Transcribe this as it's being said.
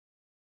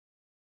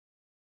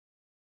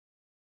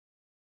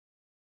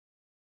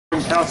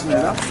casting it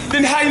out.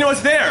 Then how do you know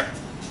it's there?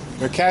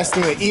 We're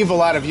casting the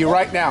evil out of you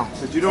right now.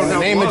 But you don't in the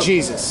have name love. of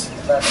Jesus.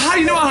 How do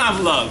you know I have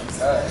love?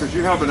 Because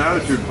you have an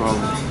attitude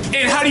problem.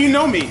 And how do you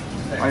know me?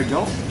 I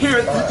don't.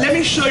 Here, let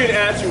me show you the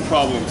attitude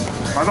problem.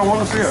 I don't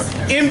want to see it.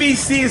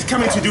 NBC is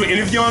coming to do an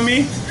interview on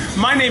me.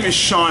 My name is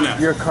Shanna.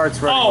 Your cart's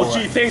ready. Oh,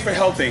 gee, thanks for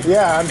helping.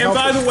 Yeah, I'm And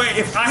by helping. the way,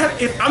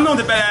 if I'm known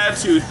the bad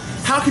attitude,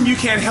 how come you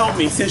can't help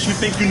me since you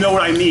think you know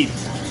what I need?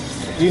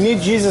 You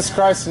need Jesus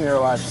Christ in your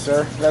life,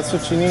 sir. That's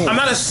what you need. I'm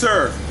not a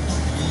sir.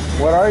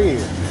 What are you?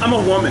 I'm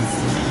a woman.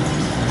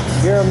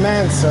 You're a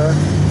man, sir.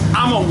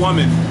 I'm a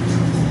woman.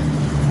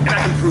 And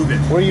I can prove it.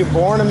 Were you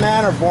born a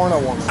man or born a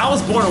woman? I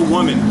was born a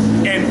woman.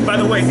 And by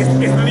the way, it's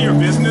none of your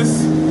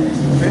business.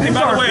 It is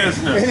by our the way,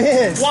 business. It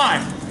is.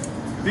 Why?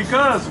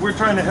 Because we're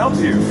trying to help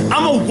you.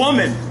 I'm a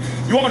woman.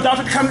 You want my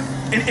doctor to come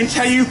and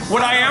tell you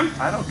what I am?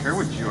 I don't care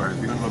what you are. If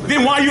you don't know the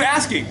Then why are you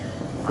asking?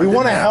 We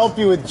want to help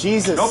you with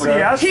Jesus, Nobody sir.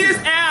 asked He you. just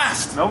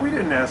asked. No, we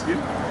didn't ask you.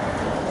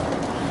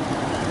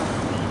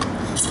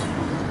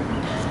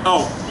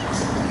 Oh,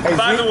 Hey,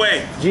 by the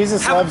way.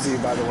 Jesus how- loves you,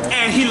 by the way.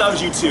 And he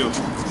loves you too.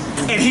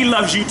 And he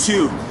loves you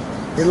too.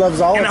 He loves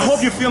all And of I us.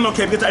 hope you're feeling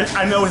okay because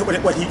I know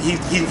what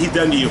he's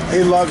done to you.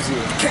 He loves you.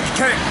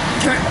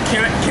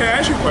 Can I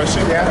ask you a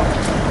question?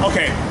 Yeah?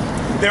 Okay,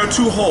 there are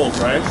 2 holes,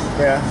 right?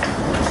 Yeah.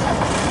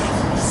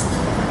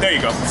 There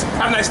you go.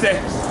 Have a nice day.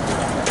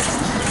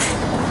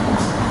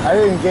 I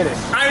didn't get it.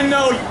 I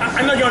know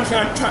you're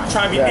trying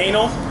to be Yeah.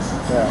 anal,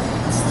 Yeah.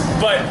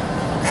 but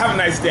have a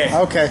nice day.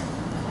 Okay.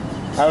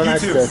 Have a You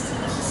nice too. day.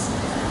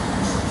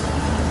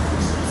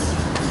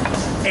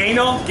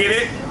 Anal, get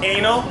it?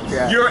 Anal?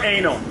 Yeah. You're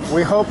anal.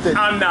 We hope that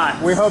I'm not.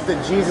 We hope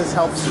that Jesus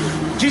helps you.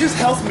 Jesus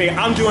helps me.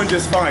 I'm doing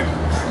just fine.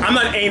 I'm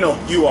not anal.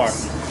 You are.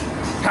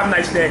 Have a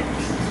nice day.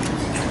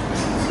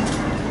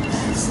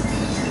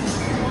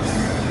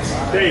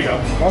 There you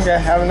go. Okay,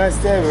 have a nice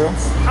day, bro.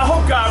 I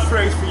hope God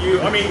prays for you.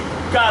 I mean,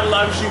 God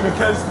loves you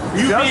because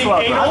you does being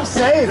love anal. I'm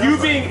saved. You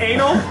being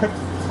anal.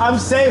 I'm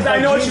saved. I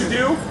by know what Jesus. you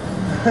do.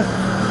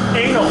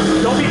 Anal.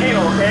 Don't be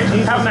anal, okay?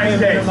 Jesus Have a nice came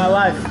day. into my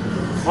life.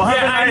 Well, have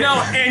Yeah, a I nice-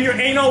 know. And your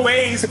anal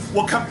ways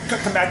will come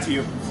back to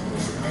you.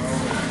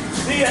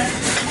 See ya.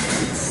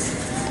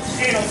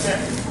 Anal sex.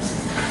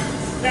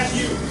 That's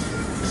you.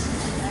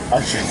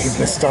 I shouldn't even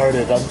have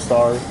started. I'm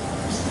sorry.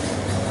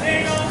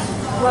 Anal.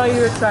 Well,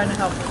 you were trying to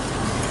help.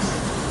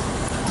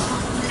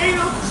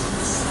 Anal.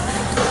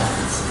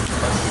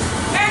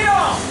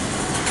 Anal.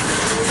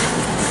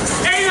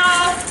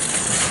 Anal.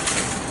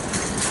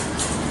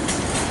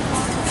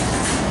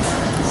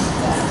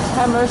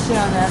 Have mercy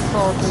on that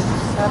soul, Jesus.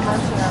 Have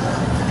mercy on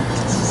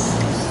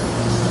it.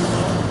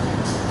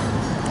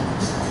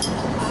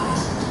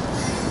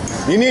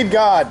 You need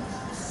God.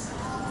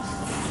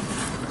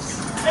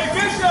 Hey,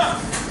 Bishop.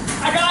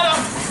 I got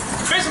him.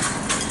 Bishop.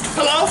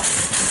 Hello?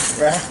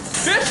 Yeah.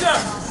 Bishop.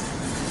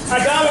 I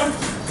got him.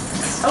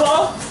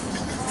 Hello?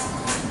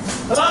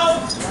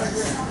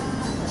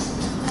 Hello?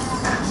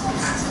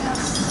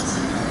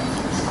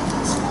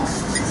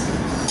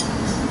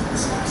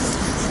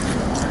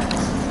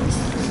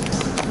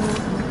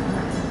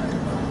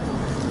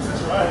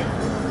 That's right.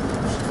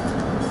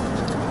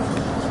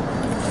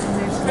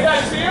 Hey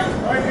guys, see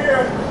him? Right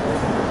here.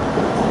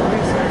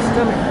 Makes my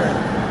stomach hurt.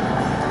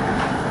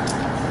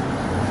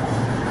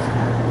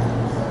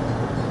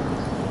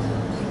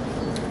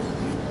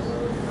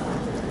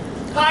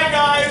 Hi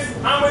guys,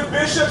 I'm with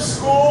Bishop's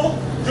School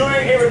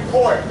doing a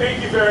report.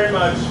 Thank you very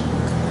much.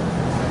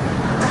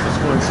 Let's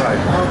go inside.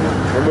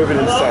 We're moving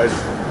Hello? inside.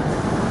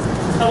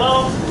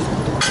 Hello?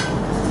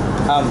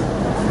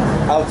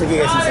 I'll take you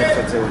guys Got inside it.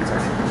 for 2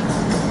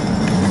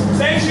 seconds.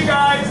 Thanks you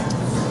guys.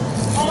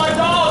 Oh my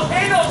dog,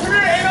 Anal, come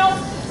here, Anal.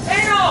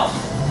 Anal.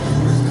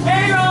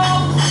 Anal.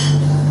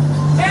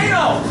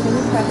 Anal. Can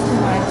you pass the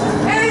mic?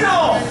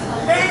 Anal.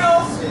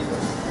 Anal.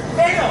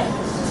 Anal.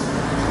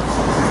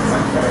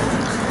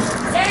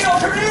 Anal,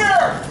 come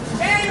here.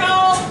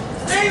 Anal.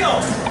 Anal.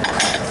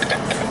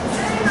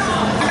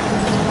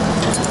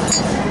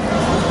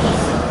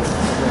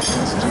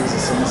 It's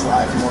Jesus in his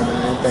life more than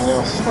anything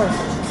else.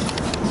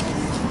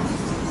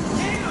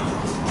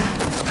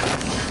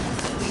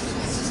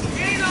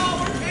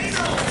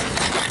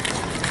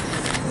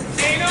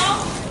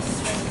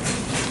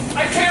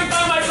 I can't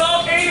find my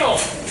dog, Anal.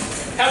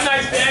 Have a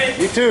nice day.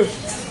 You too.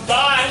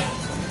 Bye.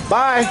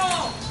 Bye.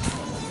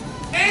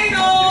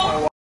 Anal.